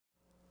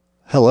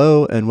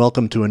Hello and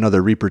welcome to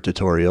another Reaper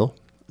tutorial.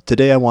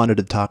 Today I wanted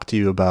to talk to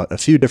you about a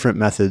few different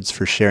methods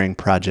for sharing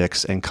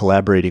projects and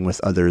collaborating with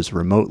others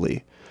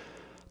remotely.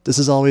 This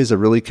is always a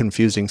really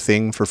confusing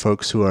thing for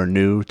folks who are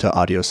new to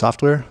audio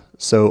software,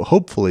 so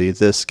hopefully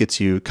this gets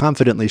you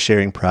confidently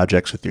sharing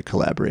projects with your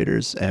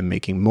collaborators and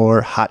making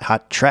more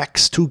hot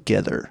tracks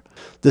together.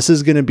 This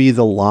is going to be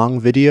the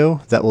long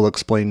video that will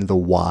explain the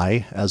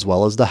why as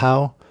well as the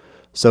how.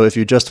 So if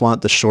you just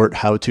want the short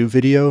how-to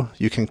video,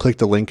 you can click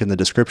the link in the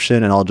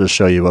description and I'll just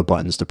show you what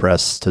buttons to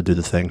press to do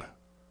the thing.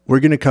 We're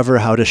going to cover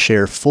how to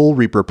share full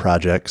Reaper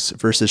projects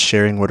versus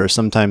sharing what are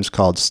sometimes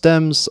called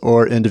stems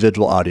or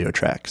individual audio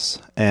tracks,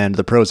 and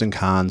the pros and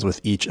cons with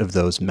each of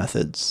those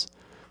methods.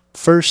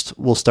 First,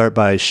 we'll start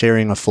by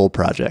sharing a full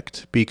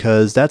project,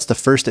 because that's the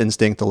first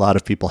instinct a lot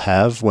of people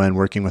have when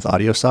working with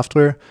audio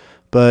software,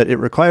 but it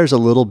requires a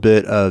little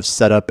bit of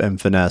setup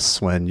and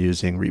finesse when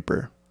using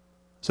Reaper.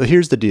 So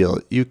here's the deal.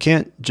 You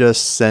can't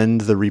just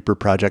send the Reaper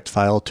project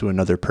file to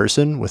another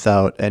person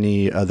without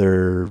any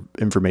other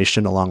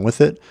information along with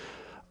it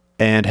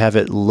and have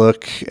it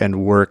look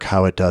and work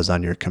how it does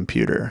on your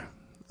computer.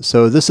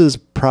 So this is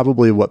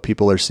probably what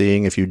people are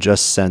seeing if you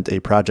just sent a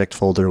project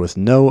folder with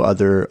no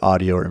other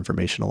audio or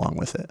information along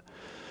with it.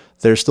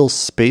 There's still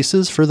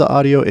spaces for the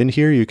audio in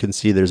here. You can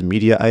see there's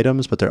media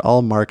items, but they're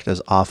all marked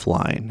as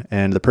offline.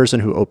 And the person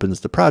who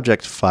opens the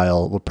project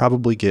file will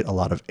probably get a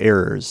lot of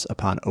errors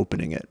upon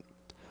opening it.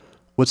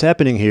 What's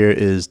happening here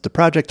is the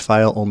project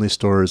file only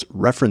stores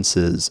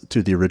references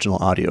to the original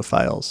audio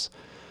files.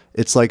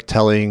 It's like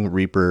telling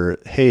Reaper,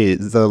 hey,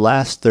 the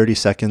last 30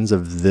 seconds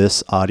of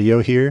this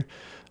audio here,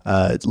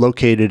 it's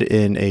located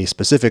in a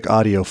specific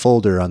audio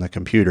folder on the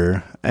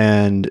computer,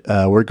 and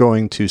we're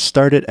going to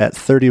start it at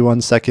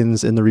 31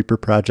 seconds in the Reaper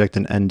project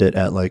and end it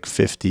at like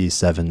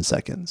 57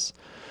 seconds.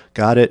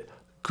 Got it?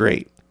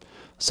 Great.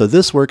 So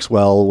this works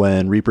well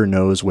when Reaper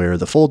knows where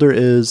the folder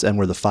is and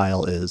where the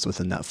file is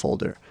within that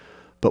folder.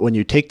 But when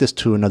you take this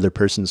to another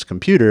person's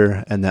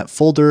computer and that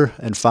folder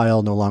and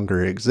file no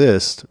longer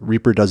exist,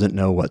 Reaper doesn't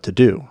know what to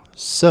do.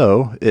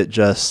 So it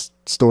just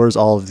stores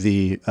all of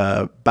the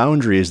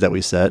boundaries that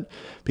we set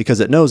because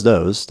it knows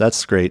those.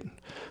 That's great,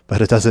 but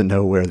it doesn't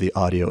know where the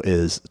audio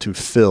is to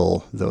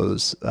fill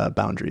those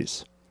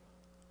boundaries.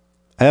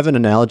 I have an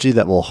analogy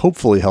that will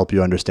hopefully help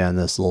you understand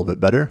this a little bit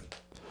better.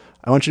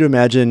 I want you to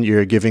imagine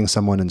you're giving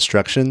someone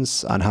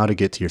instructions on how to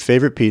get to your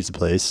favorite pizza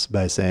place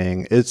by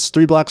saying, it's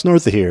 3 blocks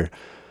north of here.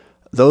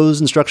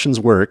 Those instructions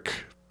work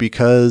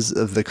because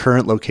of the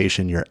current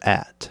location you're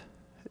at.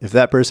 If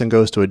that person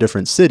goes to a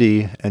different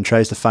city and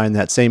tries to find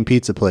that same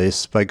pizza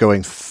place by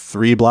going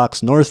 3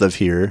 blocks north of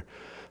here,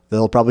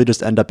 they'll probably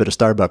just end up at a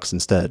Starbucks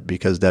instead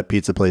because that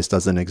pizza place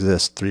doesn't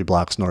exist 3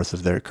 blocks north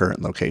of their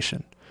current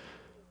location.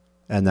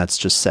 And that's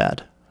just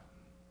sad.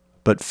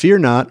 But fear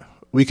not,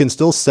 we can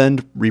still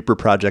send Reaper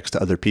projects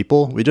to other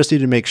people. We just need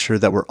to make sure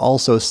that we're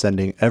also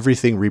sending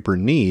everything Reaper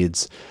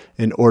needs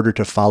in order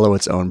to follow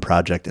its own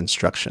project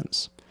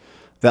instructions.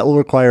 That will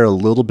require a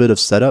little bit of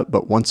setup,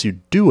 but once you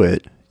do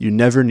it, you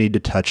never need to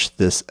touch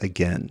this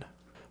again.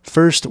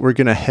 First, we're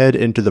going to head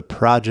into the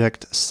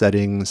project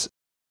settings,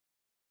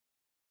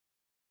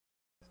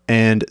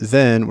 and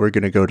then we're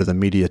going to go to the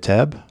media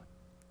tab.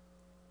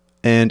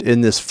 And in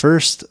this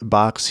first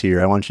box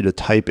here, I want you to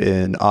type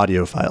in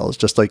audio files,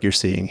 just like you're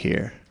seeing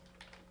here.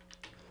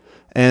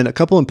 And a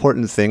couple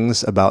important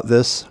things about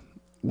this.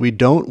 We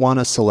don't want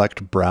to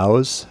select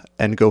browse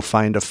and go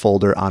find a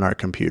folder on our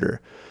computer.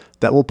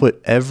 That will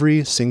put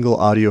every single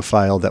audio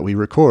file that we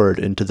record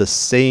into the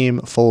same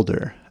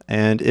folder.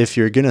 And if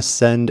you're going to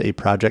send a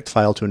project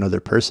file to another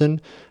person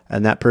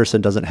and that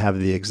person doesn't have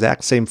the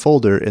exact same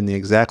folder in the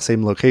exact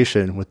same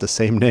location with the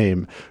same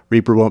name,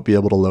 Reaper won't be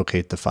able to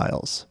locate the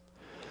files.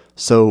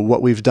 So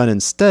what we've done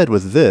instead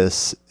with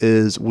this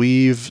is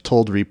we've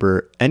told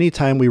Reaper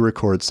anytime we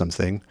record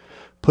something,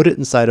 put it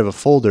inside of a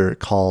folder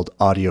called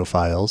audio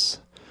files.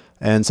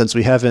 And since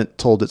we haven't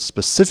told it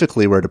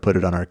specifically where to put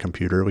it on our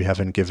computer, we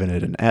haven't given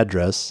it an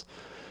address,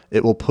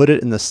 it will put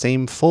it in the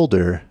same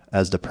folder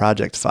as the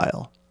project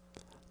file.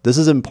 This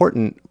is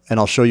important, and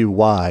I'll show you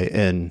why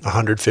in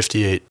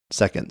 158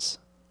 seconds.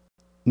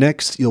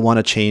 Next, you'll want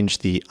to change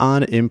the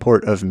on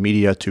import of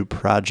media to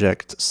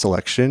project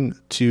selection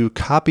to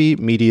copy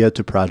media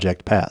to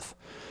project path.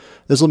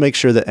 This will make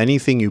sure that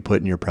anything you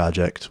put in your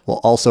project will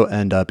also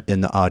end up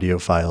in the audio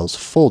files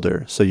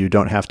folder, so you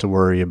don't have to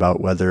worry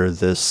about whether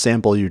this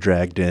sample you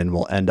dragged in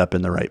will end up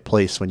in the right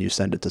place when you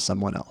send it to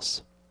someone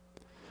else.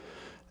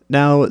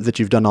 Now that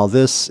you've done all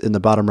this, in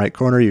the bottom right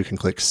corner you can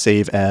click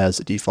Save as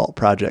Default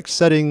Project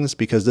Settings,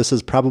 because this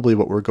is probably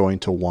what we're going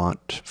to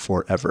want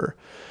forever.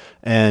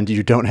 And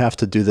you don't have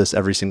to do this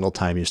every single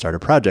time you start a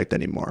project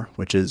anymore,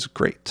 which is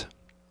great.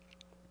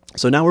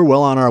 So now we're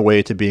well on our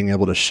way to being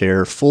able to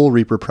share full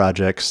Reaper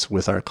projects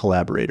with our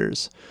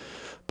collaborators.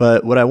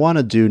 But what I want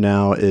to do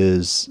now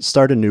is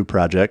start a new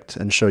project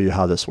and show you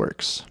how this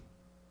works.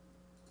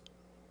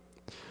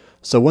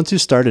 So once you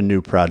start a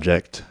new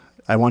project,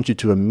 I want you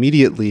to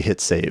immediately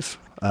hit save.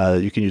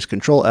 You can use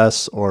Control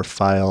S or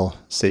File,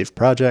 Save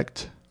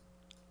Project.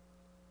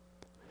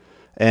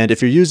 And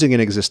if you're using an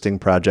existing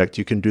project,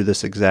 you can do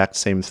this exact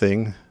same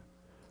thing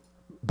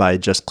by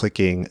just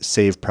clicking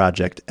Save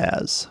Project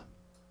As.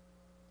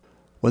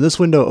 When this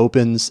window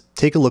opens,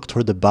 take a look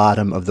toward the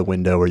bottom of the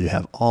window where you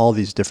have all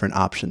these different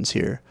options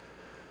here.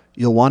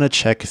 You'll want to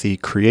check the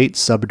Create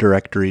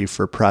Subdirectory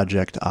for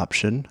Project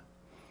option.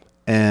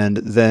 And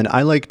then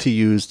I like to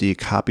use the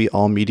Copy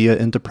All Media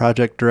into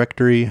Project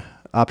Directory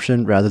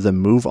option rather than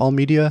Move All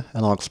Media,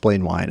 and I'll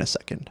explain why in a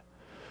second.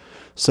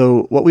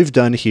 So what we've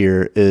done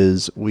here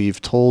is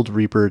we've told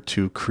Reaper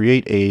to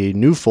create a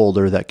new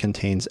folder that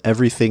contains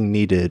everything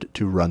needed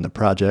to run the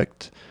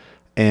project.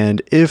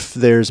 And if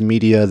there's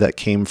media that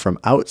came from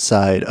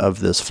outside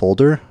of this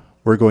folder,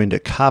 we're going to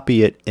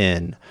copy it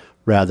in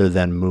rather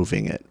than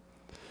moving it.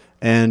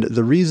 And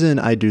the reason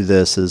I do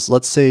this is,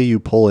 let's say you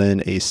pull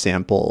in a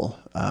sample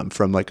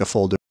from like a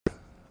folder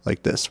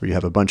like this, where you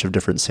have a bunch of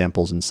different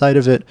samples inside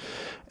of it,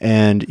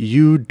 and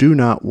you do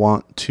not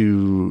want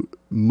to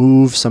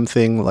move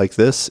something like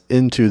this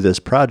into this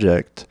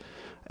project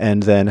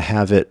and then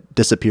have it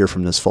disappear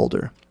from this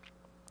folder,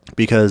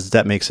 because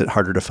that makes it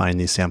harder to find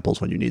these samples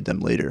when you need them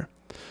later.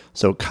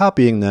 So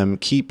copying them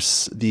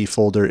keeps the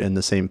folder in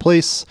the same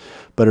place,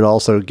 but it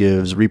also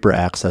gives Reaper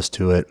access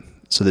to it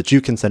so that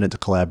you can send it to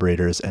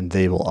collaborators and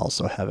they will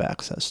also have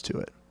access to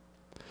it.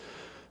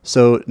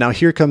 So now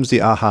here comes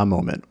the aha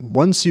moment.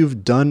 Once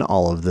you've done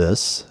all of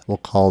this, we'll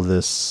call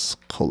this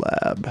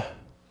collab.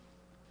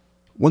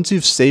 Once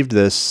you've saved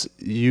this,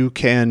 you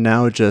can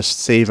now just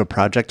save a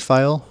project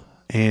file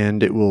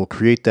and it will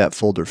create that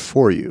folder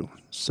for you.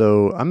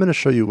 So I'm going to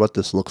show you what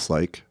this looks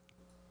like.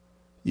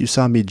 You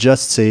saw me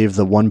just save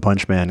the One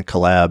Punch Man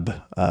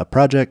collab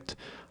project.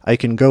 I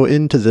can go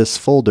into this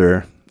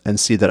folder and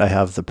see that I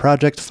have the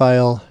project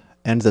file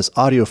and this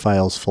audio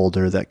files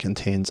folder that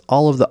contains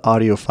all of the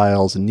audio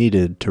files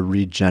needed to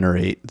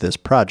regenerate this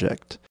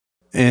project.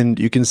 And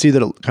you can see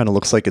that it kind of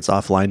looks like it's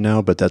offline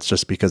now, but that's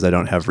just because I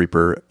don't have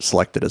Reaper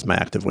selected as my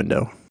active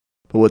window.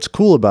 But what's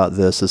cool about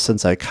this is,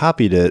 since I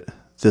copied it,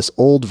 this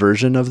old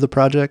version of the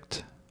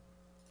project,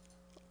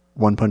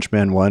 One Punch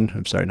Man 1,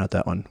 I'm sorry, not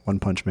that one, One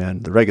Punch Man,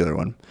 the regular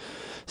one,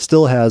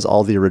 still has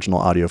all the original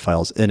audio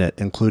files in it,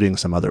 including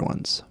some other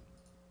ones.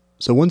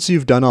 So once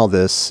you've done all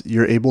this,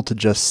 you're able to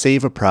just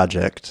save a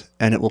project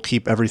and it will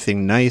keep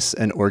everything nice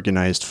and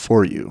organized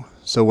for you.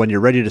 So when you're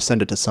ready to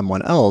send it to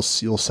someone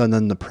else, you'll send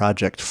them the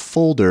project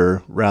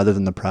folder rather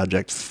than the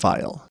project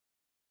file.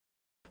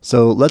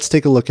 So let's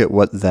take a look at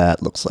what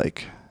that looks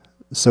like.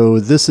 So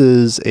this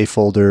is a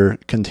folder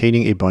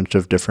containing a bunch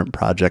of different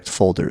project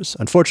folders.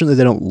 Unfortunately,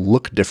 they don't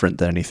look different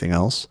than anything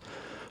else,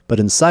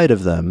 but inside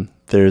of them,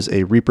 there's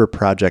a Reaper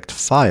project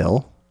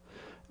file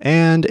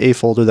and a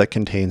folder that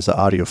contains the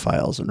audio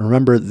files. And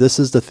remember, this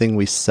is the thing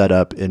we set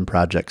up in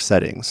project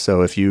settings.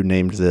 So if you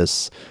named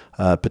this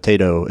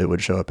potato, it would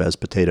show up as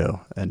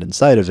potato. And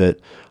inside of it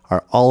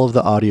are all of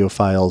the audio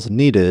files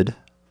needed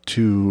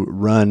to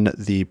run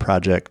the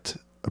project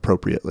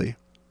appropriately.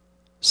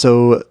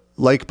 So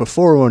like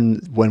before,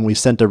 when we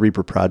sent a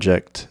Reaper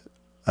project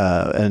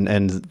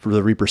and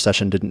the Reaper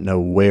session didn't know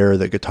where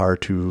the guitar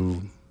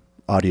to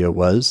audio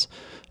was,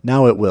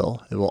 now it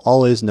will. It will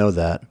always know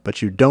that,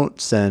 but you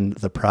don't send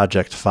the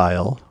project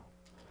file.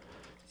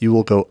 You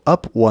will go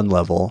up one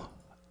level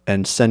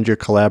and send your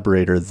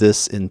collaborator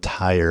this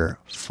entire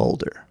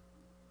folder.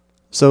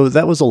 So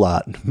that was a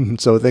lot.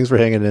 So thanks for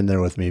hanging in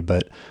there with me,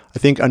 but I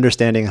think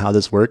understanding how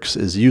this works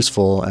is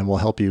useful and will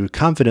help you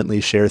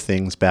confidently share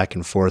things back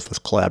and forth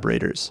with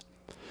collaborators.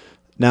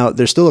 Now,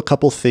 there's still a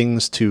couple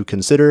things to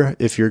consider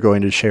if you're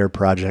going to share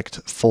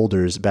project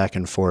folders back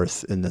and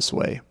forth in this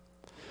way.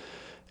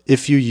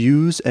 If you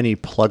use any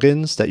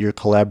plugins that your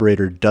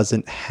collaborator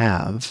doesn't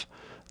have,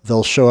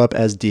 they'll show up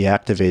as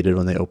deactivated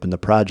when they open the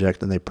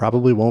project, and they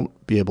probably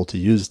won't be able to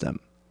use them.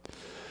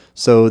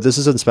 So this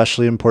is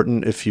especially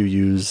important if you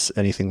use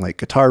anything like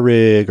Guitar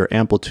Rig or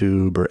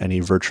Amplitube or any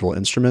virtual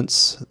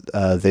instruments.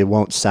 They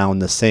won't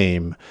sound the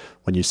same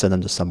when you send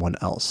them to someone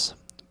else.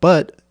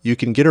 But you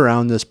can get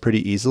around this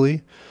pretty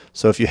easily.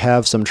 So if you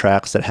have some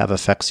tracks that have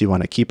effects you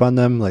want to keep on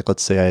them, like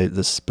let's say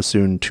this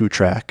Bassoon 2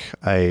 track,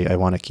 I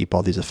want to keep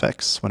all these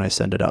effects when I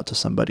send it out to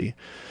somebody.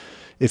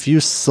 If you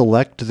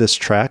select this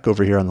track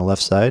over here on the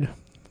left side,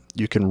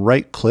 you can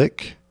right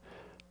click,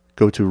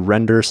 go to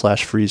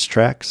Render/Freeze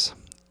Tracks,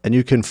 and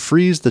you can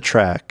freeze the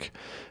track,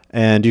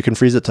 and you can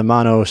freeze it to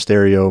mono,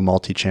 stereo,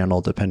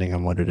 multi-channel, depending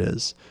on what it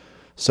is.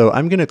 So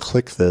I'm going to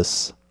click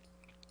this,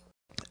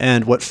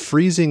 and what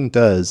freezing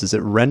does is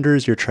it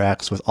renders your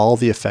tracks with all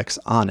the effects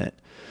on it,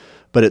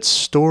 but it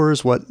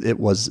stores what it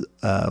was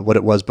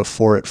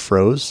before it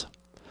froze,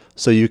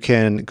 so you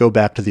can go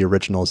back to the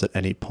originals at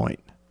any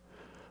point.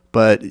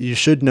 But you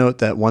should note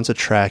that once a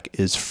track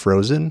is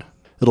frozen,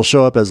 it'll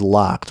show up as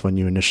locked when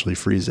you initially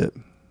freeze it.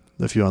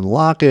 If you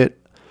unlock it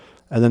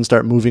and then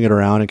start moving it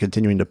around and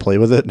continuing to play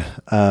with it,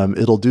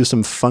 it'll do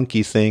some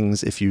funky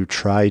things if you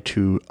try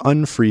to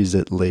unfreeze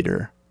it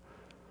later.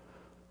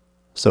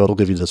 So it'll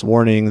give you this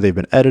warning, they've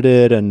been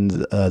edited, and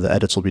the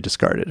edits will be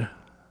discarded.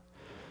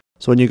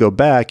 So when you go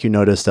back, you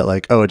notice that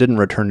like, oh, it didn't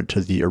return it to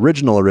the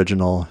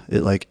original.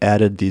 It like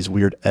added these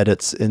weird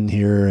edits in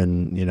here,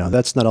 and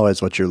that's not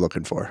always what you're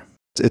looking for.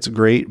 It's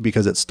great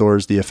because it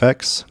stores the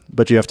effects,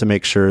 but you have to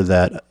make sure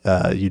that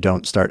you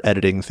don't start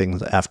editing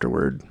things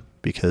afterward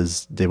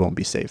because they won't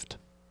be saved.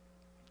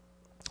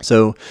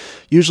 So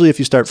usually if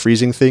you start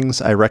freezing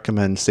things, I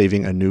recommend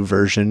saving a new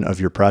version of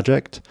your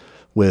project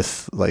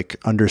with like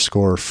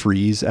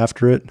 _freeze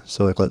after it.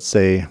 So like, let's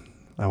say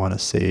I want to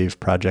save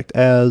project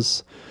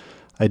as.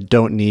 I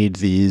don't need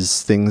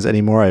these things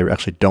anymore. I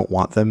actually don't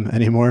want them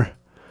anymore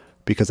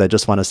because I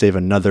just want to save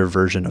another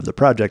version of the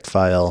project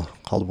file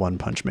called One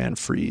Punch Man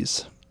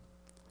Freeze.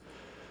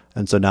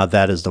 And so now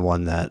that is the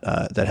one that,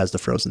 that has the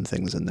frozen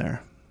things in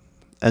there.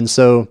 And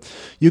so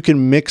you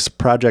can mix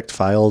project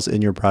files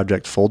in your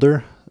project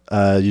folder.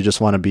 You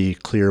just want to be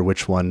clear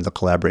which one the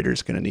collaborator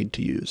is going to need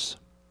to use.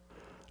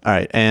 All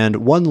right, and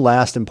one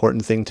last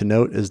important thing to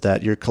note is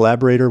that your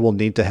collaborator will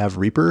need to have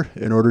Reaper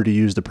in order to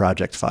use the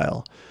project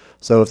file.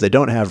 So if they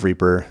don't have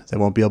Reaper, they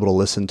won't be able to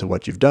listen to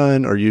what you've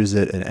done or use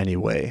it in any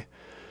way.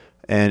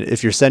 And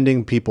if you're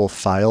sending people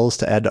files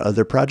to add to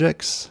other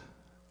projects,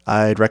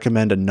 I'd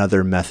recommend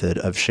another method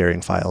of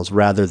sharing files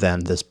rather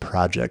than this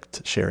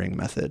project sharing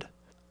method.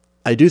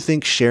 I do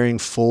think sharing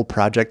full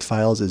project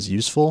files is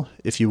useful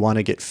if you want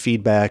to get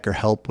feedback or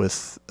help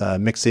with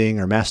mixing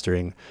or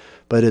mastering,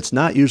 but it's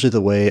not usually the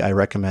way I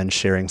recommend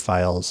sharing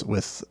files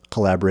with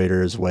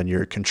collaborators when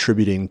you're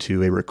contributing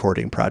to a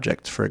recording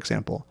project, for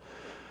example.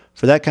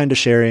 For that kind of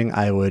sharing,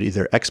 I would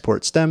either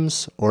export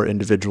stems or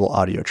individual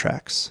audio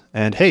tracks.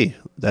 And hey,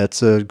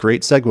 that's a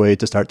great segue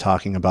to start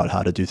talking about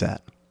how to do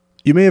that.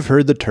 You may have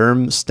heard the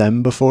term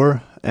stem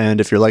before,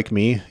 and if you're like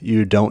me,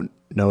 you don't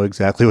know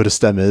exactly what a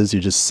stem is. You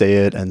just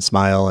say it and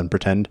smile and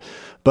pretend.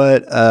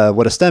 But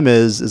what a stem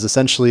is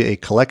essentially a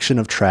collection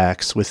of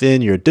tracks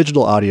within your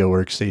digital audio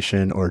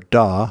workstation, or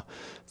DAW,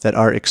 that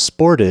are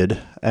exported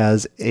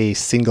as a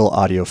single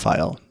audio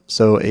file.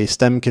 So a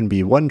stem can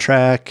be one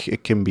track,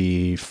 it can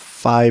be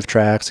 5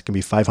 tracks, it can be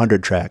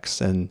 500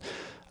 tracks, and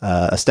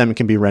a stem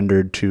can be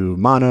rendered to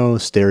mono,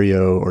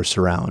 stereo, or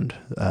surround.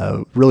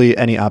 Really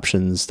any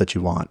options that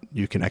you want,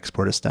 you can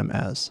export a stem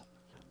as.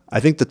 I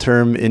think the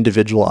term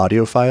individual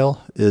audio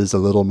file is a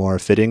little more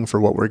fitting for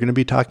what we're going to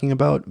be talking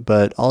about,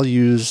 but I'll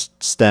use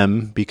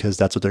stem because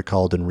that's what they're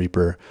called in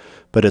Reaper.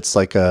 But it's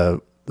like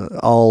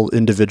all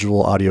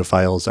individual audio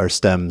files are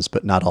stems,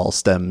 but not all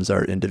stems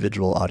are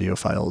individual audio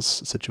files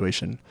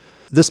situation.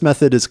 This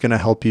method is going to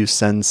help you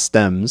send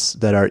stems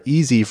that are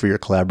easy for your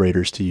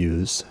collaborators to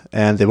use,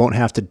 and they won't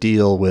have to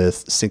deal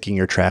with syncing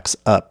your tracks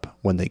up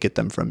when they get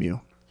them from you.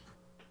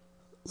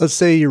 Let's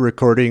say you're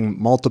recording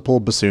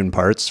multiple bassoon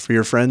parts for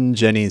your friend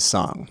Jenny's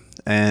song,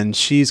 and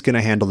she's going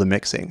to handle the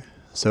mixing.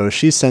 So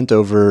she sent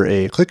over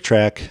a click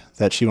track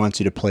that she wants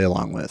you to play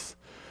along with.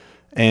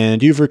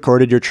 And you've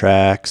recorded your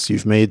tracks,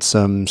 you've made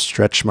some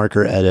stretch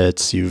marker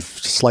edits, you've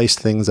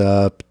sliced things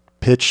up,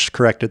 pitch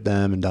corrected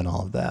them, and done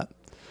all of that.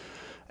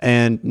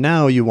 And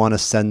now you want to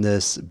send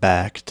this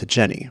back to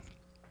Jenny.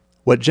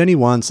 What Jenny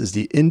wants is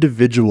the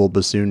individual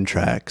bassoon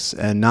tracks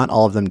and not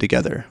all of them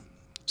together.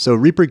 So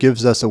Reaper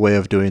gives us a way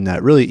of doing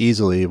that really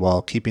easily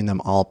while keeping them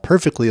all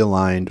perfectly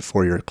aligned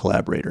for your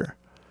collaborator.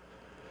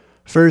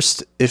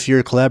 First, if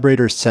your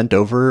collaborator sent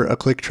over a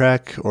click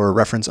track or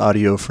reference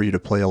audio for you to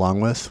play along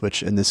with,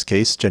 which in this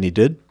case Jenny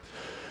did,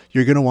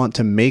 you're going to want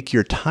to make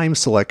your time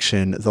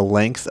selection the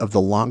length of the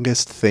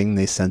longest thing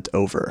they sent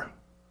over.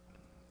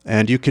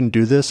 And you can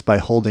do this by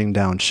holding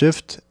down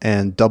Shift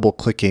and double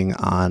clicking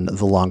on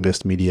the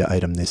longest media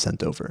item they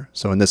sent over.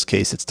 So in this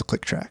case, it's the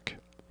click track.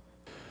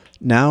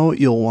 Now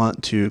you'll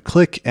want to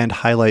click and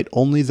highlight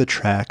only the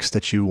tracks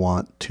that you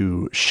want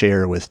to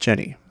share with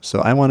Jenny.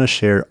 So I want to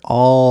share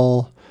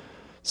all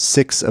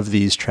 6 of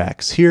these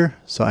tracks here.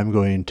 So I'm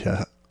going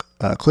to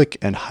click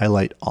and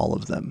highlight all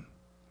of them.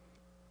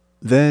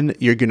 Then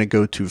you're going to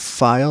go to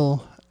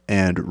File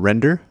and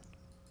Render.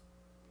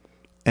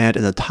 And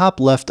in the top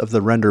left of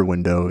the render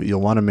window,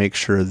 you'll want to make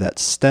sure that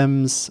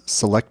Stems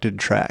Selected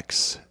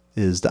Tracks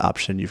is the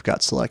option you've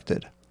got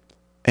selected.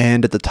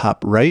 And at the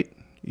top right,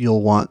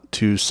 you'll want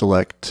to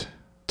select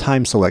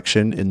Time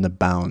Selection in the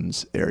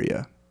Bounds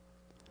area.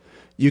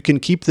 You can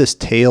keep this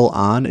tail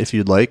on if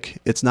you'd like.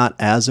 It's not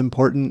as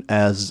important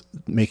as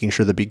making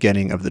sure the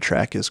beginning of the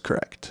track is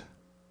correct.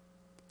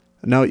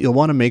 Now you'll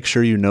want to make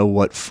sure you know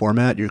what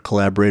format your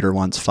collaborator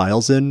wants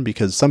files in,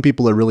 because some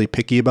people are really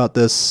picky about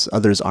this,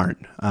 others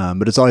aren't,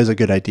 but it's always a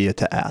good idea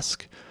to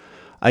ask.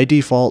 I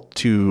default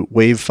to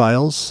WAV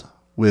files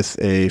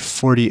with a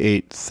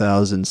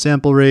 48,000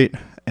 sample rate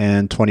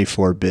and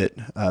 24-bit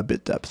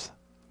bit depth.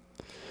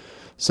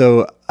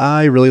 So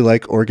I really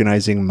like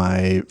organizing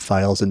my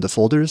files into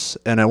folders,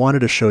 and I wanted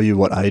to show you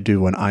what I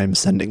do when I'm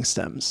sending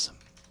stems.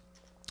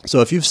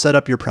 So if you've set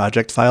up your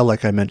project file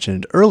like I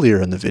mentioned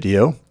earlier in the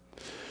video,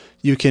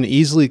 you can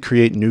easily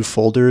create new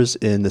folders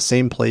in the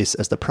same place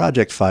as the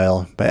project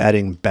file by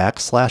adding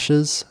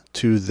backslashes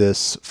to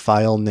this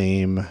file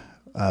name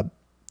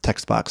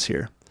text box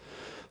here.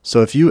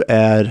 So if you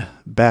add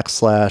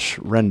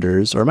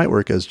 /renders, or it might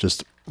work as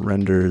just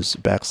renders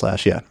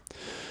 /, yeah.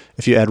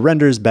 If you add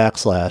renders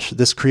 \,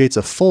 this creates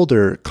a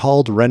folder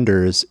called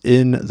renders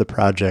in the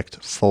project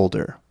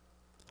folder.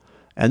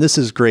 And this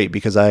is great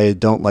because I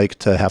don't like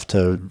to have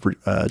to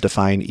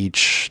define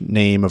each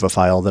name of a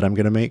file that I'm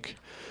going to make.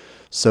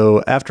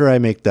 So after I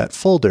make that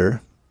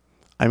folder,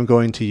 I'm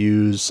going to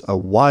use a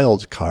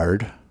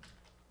wildcard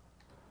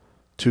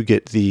to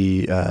get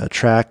the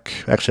track.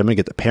 Actually, I'm going to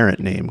get the parent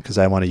name because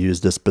I want to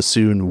use this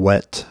bassoon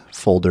wet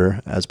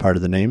folder as part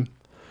of the name.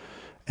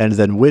 And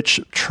then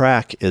which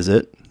track is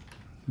it?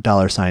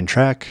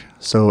 $track.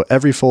 So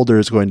every folder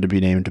is going to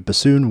be named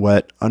bassoon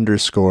wet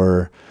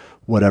 _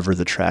 whatever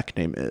the track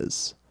name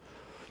is.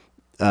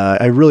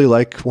 I really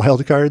like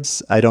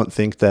wildcards. I don't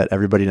think that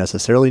everybody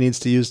necessarily needs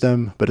to use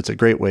them, but it's a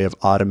great way of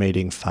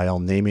automating file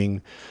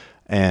naming.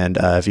 And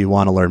if you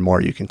want to learn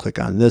more, you can click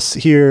on this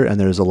here, and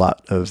there's a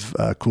lot of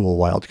cool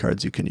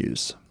wildcards you can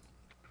use.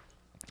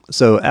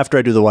 So after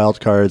I do the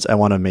wildcards, I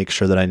want to make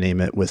sure that I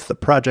name it with the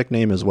project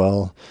name as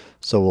well.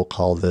 So we'll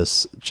call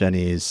this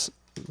Jenny's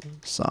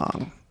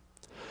Song.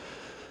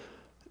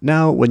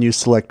 Now, when you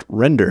select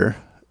render,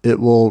 it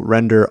will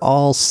render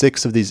all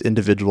 6 of these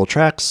individual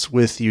tracks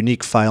with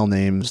unique file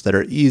names that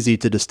are easy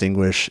to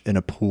distinguish in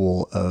a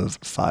pool of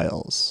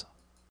files.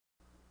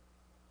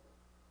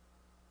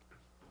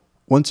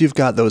 Once you've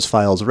got those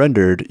files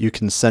rendered, you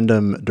can send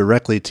them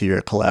directly to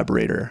your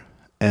Collaborator.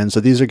 And so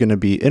these are going to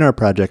be in our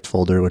project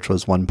folder, which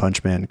was One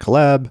Punch Man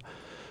Collab.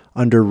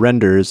 Under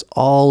renders,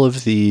 all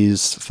of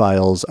these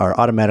files are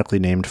automatically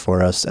named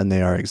for us, and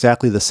they are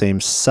exactly the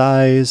same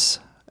size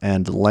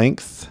and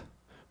length,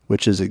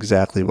 which is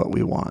exactly what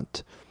we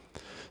want.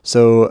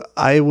 So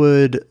I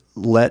would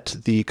let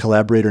the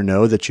Collaborator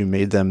know that you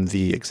made them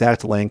the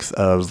exact length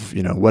of,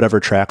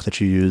 whatever track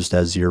that you used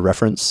as your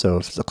reference. So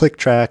if it's a click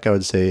track, I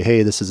would say,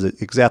 hey, this is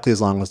exactly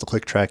as long as the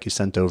click track you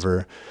sent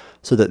over,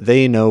 so that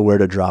they know where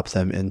to drop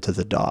them into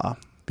the DAW.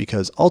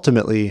 Because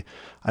ultimately,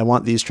 I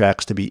want these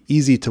tracks to be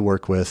easy to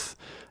work with,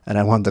 and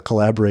I want the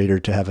Collaborator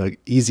to have an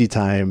easy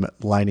time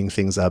lining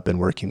things up and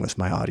working with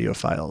my audio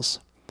files.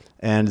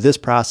 And this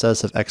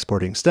process of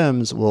exporting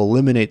stems will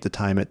eliminate the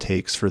time it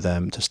takes for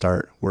them to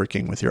start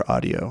working with your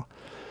audio.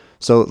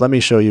 So let me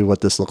show you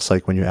what this looks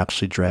like when you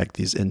actually drag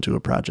these into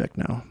a project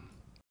now.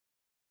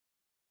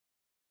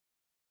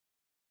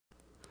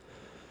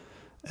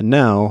 And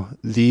now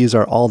these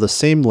are all the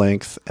same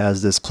length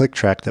as this click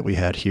track that we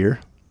had here.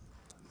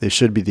 They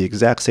should be the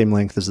exact same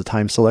length as the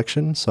time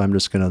selection, so I'm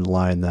just going to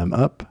line them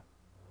up.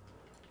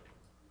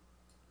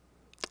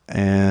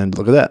 And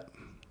look at that.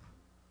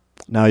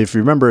 Now, if you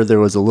remember, there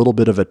was a little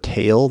bit of a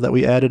tail that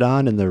we added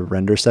on in the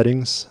render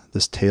settings.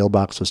 This tail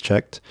box was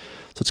checked.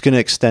 So it's going to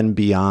extend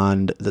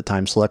beyond the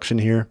time selection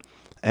here.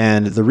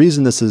 And the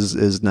reason this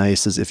is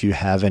nice is if you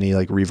have any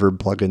like reverb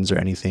plugins or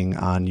anything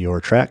on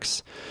your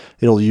tracks,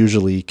 it'll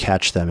usually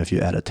catch them if you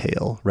add a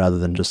tail rather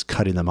than just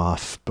cutting them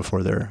off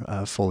before they're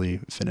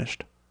fully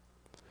finished.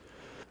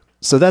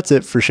 So that's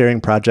it for sharing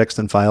projects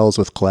and files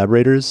with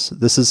collaborators.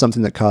 This is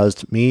something that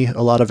caused me a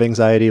lot of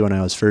anxiety when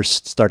I was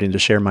first starting to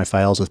share my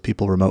files with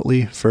people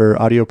remotely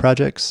for audio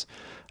projects.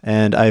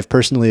 And I've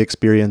personally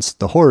experienced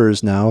the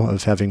horrors now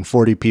of having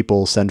 40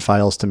 people send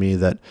files to me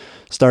that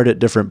start at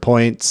different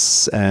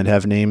points and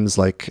have names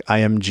like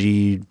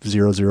IMG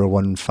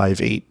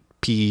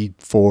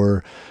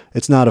 00158P4.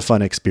 It's not a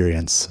fun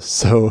experience.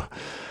 So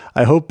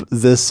I hope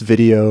this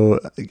video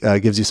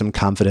gives you some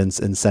confidence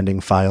in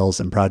sending files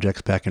and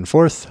projects back and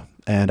forth.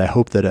 And I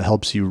hope that it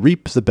helps you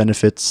reap the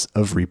benefits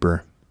of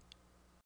Reaper.